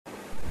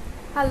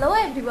Hello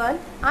everyone,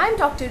 I'm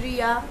Dr.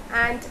 Ria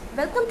and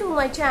welcome to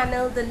my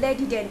channel The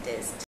Lady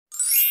Dentist.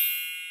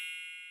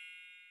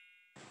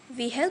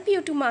 We help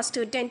you to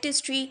master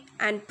dentistry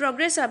and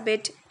progress a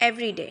bit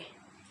every day.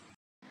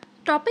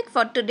 Topic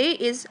for today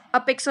is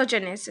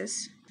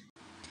Apexogenesis.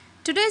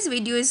 Today's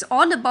video is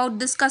all about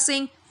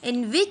discussing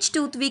in which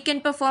tooth we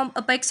can perform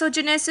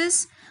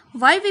Apexogenesis,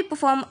 why we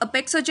perform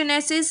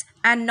Apexogenesis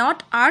and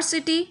not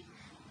RCT,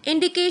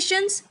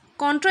 indications,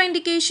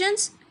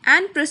 contraindications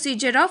and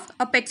procedure of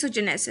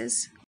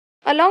Apexogenesis.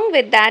 Along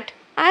with that,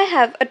 I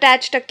have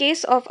attached a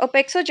case of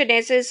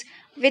Apexogenesis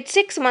with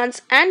 6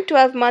 months and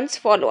 12 months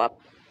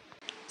follow-up.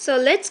 So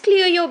let's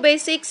clear your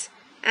basics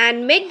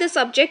and make the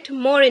subject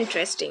more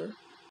interesting.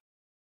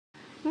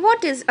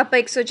 What is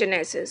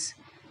Apexogenesis?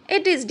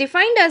 It is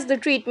defined as the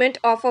treatment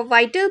of a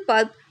vital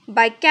pulp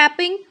by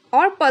capping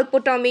or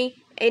pulpotomy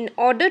in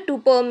order to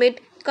permit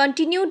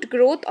continued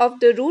growth of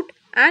the root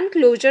and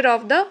closure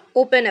of the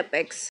open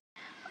apex.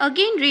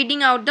 Again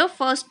reading out the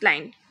first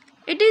line.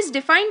 It is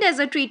defined as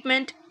a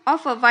treatment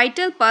of a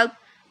vital pulp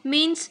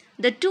means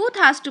the tooth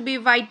has to be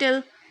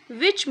vital,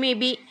 which may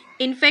be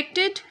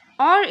infected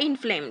or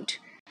inflamed.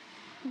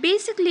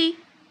 Basically,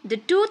 the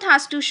tooth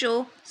has to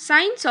show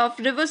signs of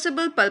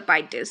reversible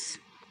pulpitis.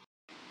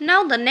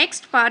 Now the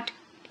next part,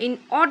 in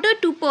order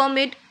to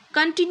permit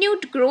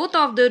continued growth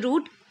of the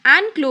root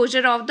and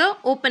closure of the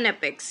open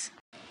apex.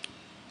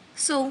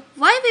 So,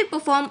 why we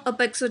perform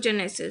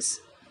Apexogenesis?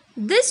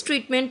 This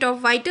treatment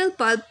of vital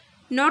pulp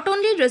not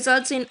only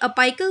results in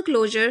apical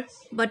closure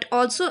but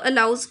also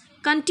allows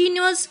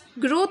continuous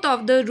growth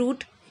of the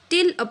root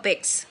till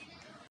apex.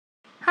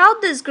 How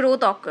this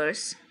growth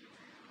occurs?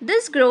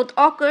 This growth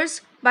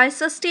occurs by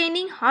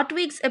sustaining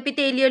Hartwig's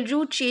epithelial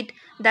root sheet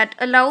that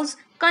allows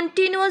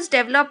continuous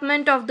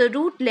development of the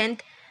root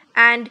length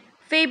and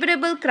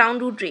favorable crown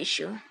root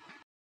ratio.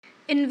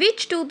 In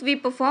which tooth we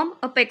perform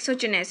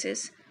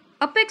Apexogenesis?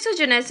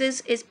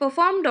 Apexogenesis is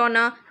performed on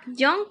a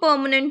young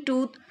permanent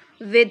tooth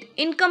with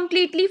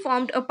incompletely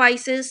formed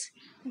apices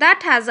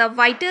that has a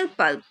vital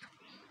pulp.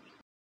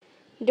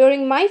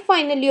 During my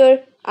final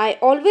year, I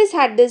always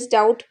had this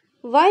doubt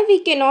why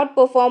we cannot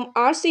perform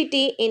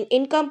RCT in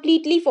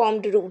incompletely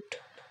formed root.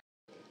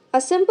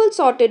 A simple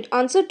sorted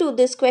answer to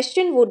this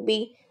question would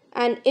be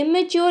an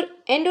immature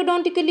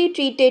endodontically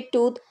treated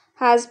tooth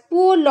has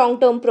poor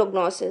long-term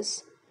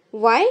prognosis.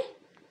 Why?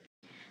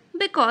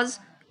 Because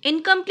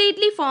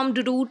incompletely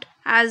formed root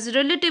has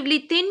relatively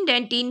thin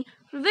dentine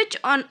which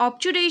on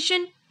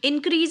obturation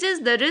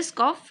increases the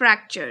risk of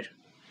fracture.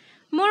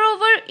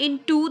 Moreover, in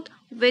tooth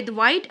with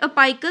wide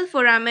apical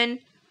foramen,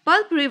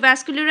 pulp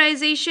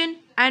revascularization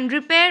and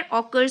repair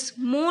occurs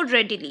more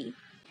readily.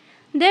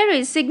 There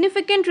is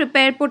significant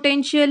repair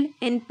potential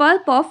in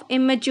pulp of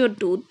immature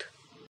tooth.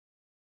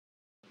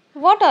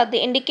 What are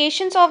the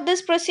indications of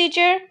this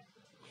procedure?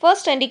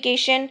 First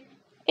indication,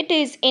 it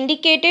is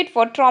indicated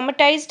for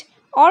traumatized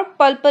or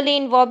pulpally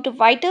involved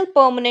vital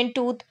permanent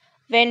tooth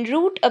when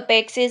root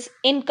apex is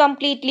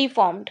incompletely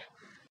formed.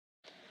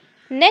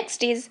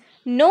 Next is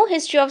no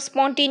history of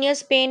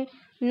spontaneous pain,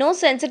 no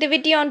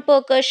sensitivity on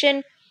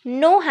percussion,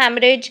 no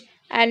hemorrhage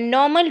and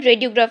normal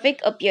radiographic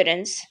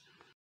appearance.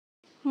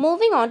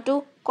 Moving on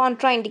to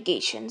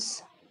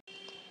contraindications.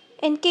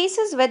 In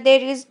cases where there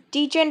is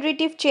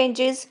degenerative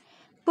changes,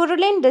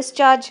 purulent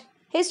discharge,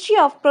 history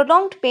of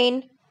prolonged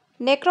pain,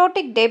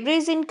 necrotic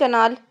debris in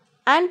canal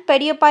and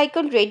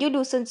periapical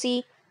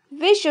radiolucency,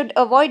 we should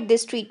avoid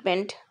this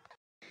treatment.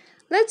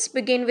 Let's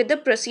begin with the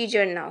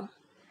procedure now.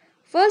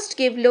 First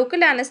give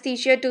local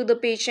anesthesia to the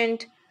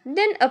patient,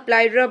 then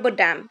apply rubber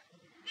dam.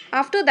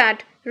 After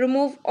that,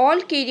 remove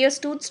all carious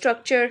tooth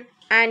structure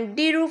and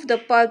deroof the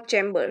pulp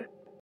chamber.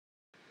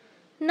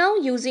 Now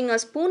using a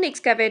spoon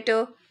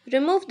excavator,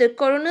 remove the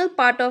coronal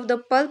part of the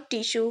pulp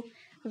tissue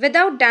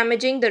without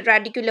damaging the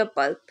radicular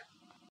pulp.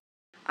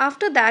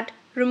 After that,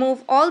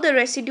 remove all the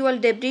residual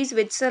debris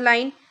with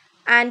saline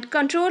and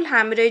control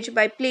hemorrhage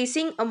by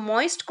placing a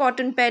moist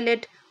cotton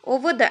pellet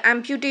over the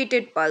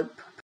amputated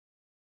pulp.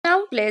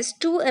 Now place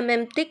 2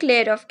 mm thick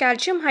layer of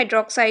calcium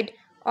hydroxide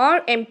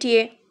or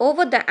MTA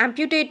over the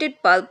amputated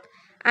pulp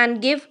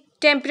and give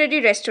temporary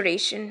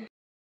restoration.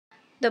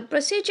 The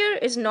procedure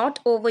is not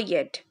over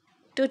yet.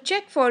 To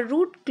check for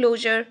root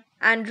closure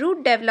and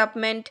root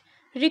development,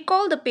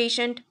 recall the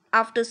patient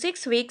after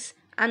 6 weeks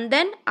and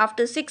then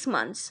after 6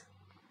 months.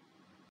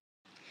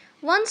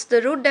 Once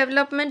the root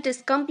development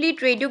is complete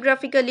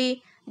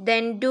radiographically,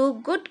 then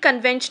do good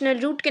conventional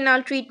root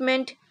canal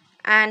treatment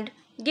and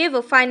give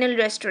a final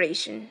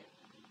restoration.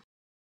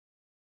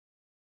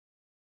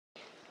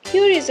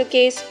 Here is a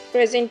case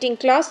presenting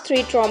class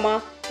 3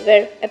 trauma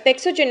where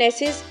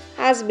apexogenesis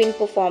has been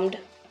performed.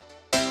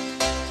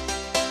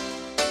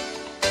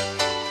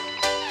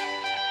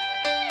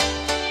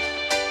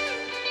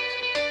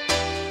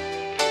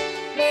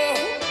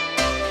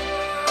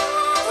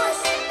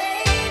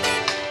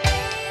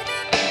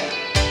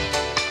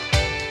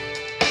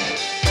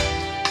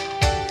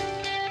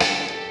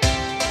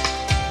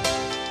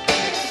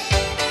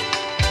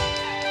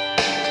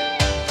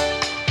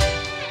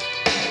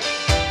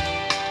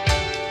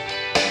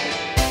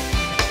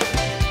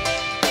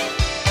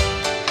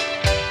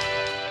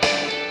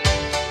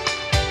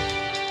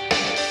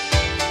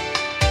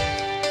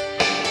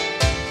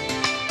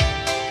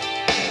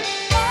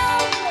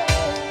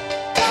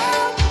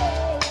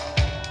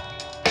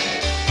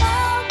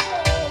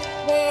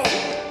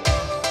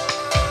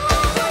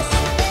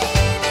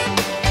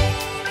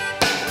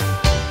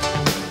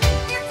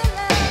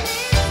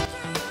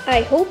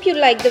 I hope you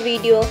like the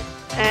video,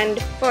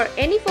 and for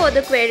any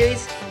further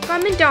queries,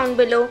 comment down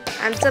below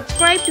and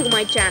subscribe to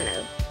my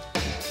channel.